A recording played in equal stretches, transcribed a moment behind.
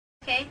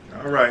Okay.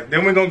 All right,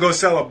 then we're gonna go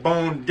sell a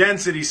bone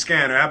density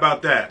scanner. How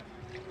about that?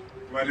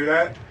 You wanna do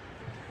that?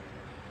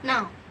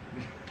 No.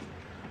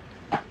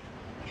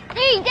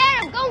 Hey,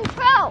 Dad, I'm going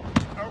pro.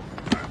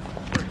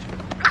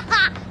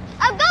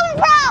 I'm going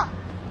pro.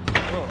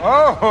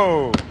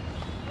 Oh,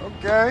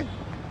 okay.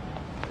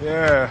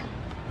 Yeah,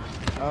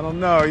 I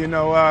don't know.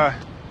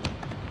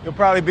 You'll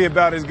probably be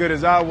about as good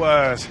as I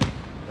was.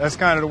 That's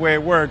kind of the way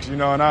it works, and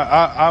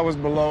I was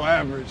below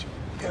average.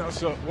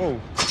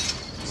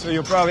 So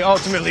you'll probably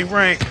ultimately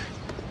rank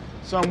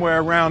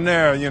somewhere around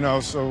there,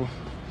 so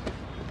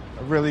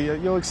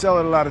you'll excel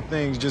at a lot of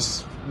things,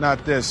 just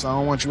not this. I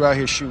don't want you out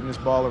here shooting this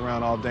ball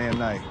around all day and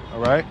night,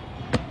 all right?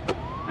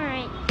 All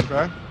right.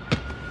 Okay?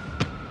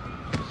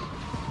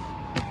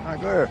 All right,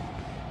 go ahead.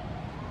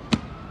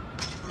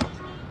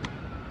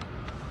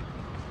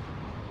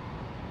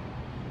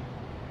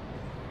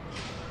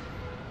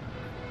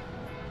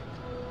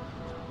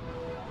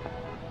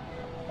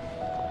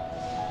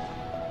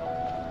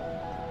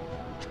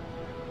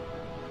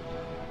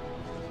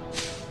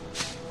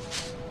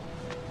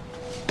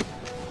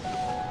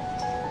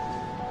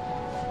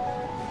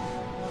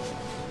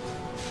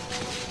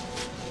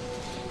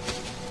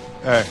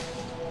 Hey.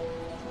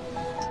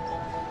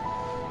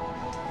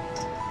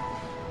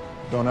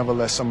 Don't ever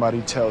let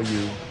somebody tell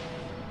you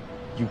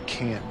you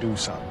can't do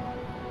something.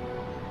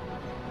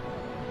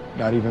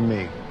 Not even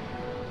me.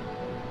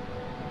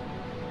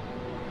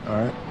 All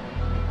right?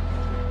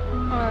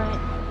 All right.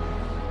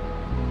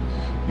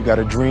 You got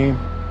a dream,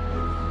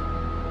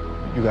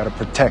 you got to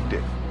protect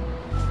it.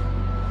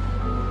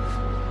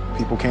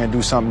 People can't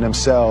do something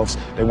themselves.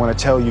 They want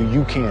to tell you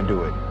you can't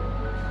do it.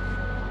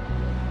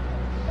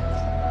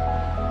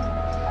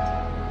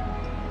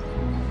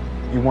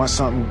 You want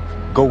something,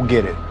 go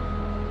get it.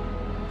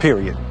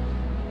 Period.